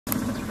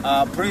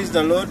Praise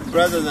the Lord,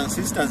 brothers and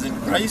sisters in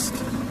Christ.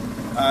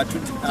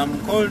 I'm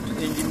called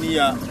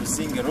Engineer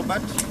Masindi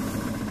Robert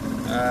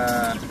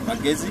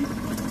Magezi,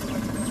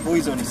 who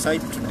is on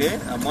site today.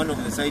 I'm one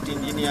of the site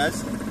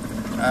engineers,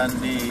 and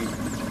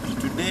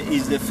today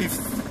is the 5th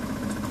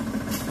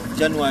of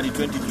January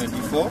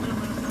 2024,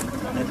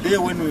 the day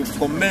when we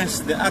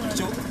commence the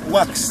actual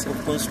works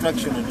of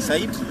construction on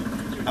site.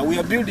 We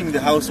are building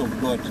the house of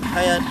God.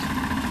 Hired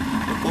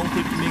the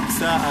concrete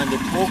mixer and the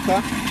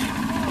poker.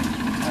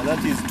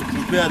 That is to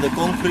prepare the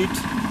concrete.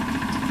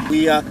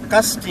 We are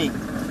casting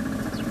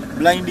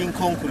blinding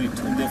concrete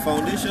in the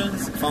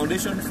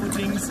foundation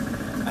footings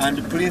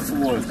and plinth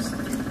walls.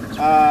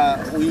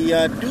 We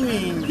are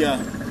doing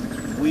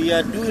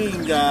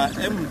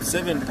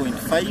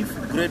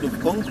M7.5 grade of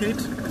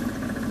concrete.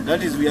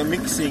 That is, we are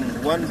mixing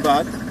one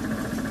bag.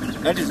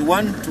 That is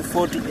 1 to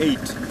 48.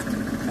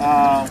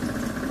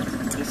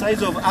 The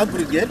size of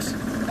aggregate,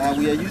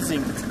 we are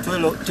using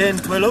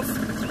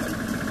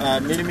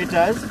 10-12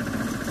 millimeters.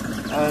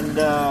 And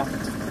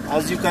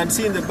as you can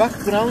see in the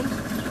background,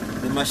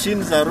 the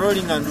machines are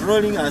rolling and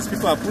rolling as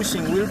people are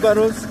pushing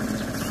wheelbarrows.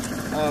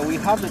 We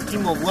have a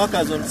team of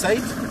workers on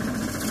site.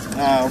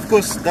 Of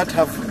course, that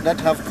have to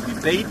be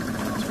paid.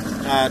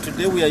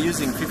 Today we are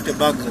using 50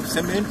 bags of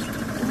cement.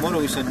 Tomorrow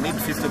we shall need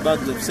 50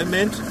 bags of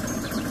cement.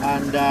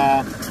 And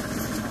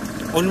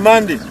on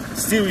Monday,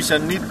 still we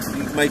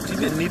might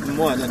even need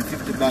more than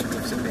 50 bags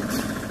of cement.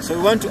 So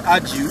we want to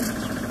urge you,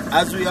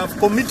 as we have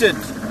committed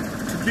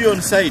to be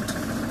on site.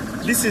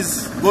 This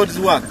is God's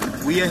work.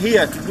 We are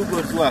here to do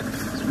God's work.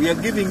 We are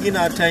giving in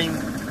our time,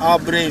 our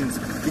brains,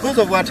 because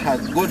of what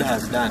God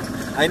has done.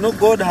 I know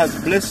God has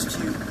blessed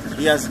you.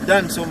 He has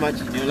done so much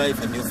in your life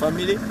and your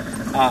family.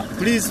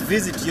 Please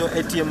visit your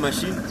ATM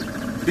machine,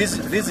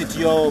 visit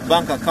your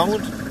bank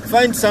account,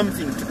 find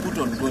something to put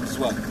on God's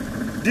work.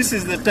 This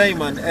is the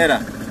time and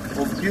era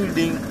of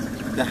building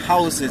the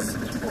houses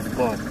of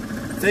God.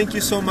 Thank you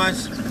so much,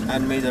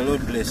 and may the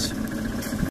Lord bless you.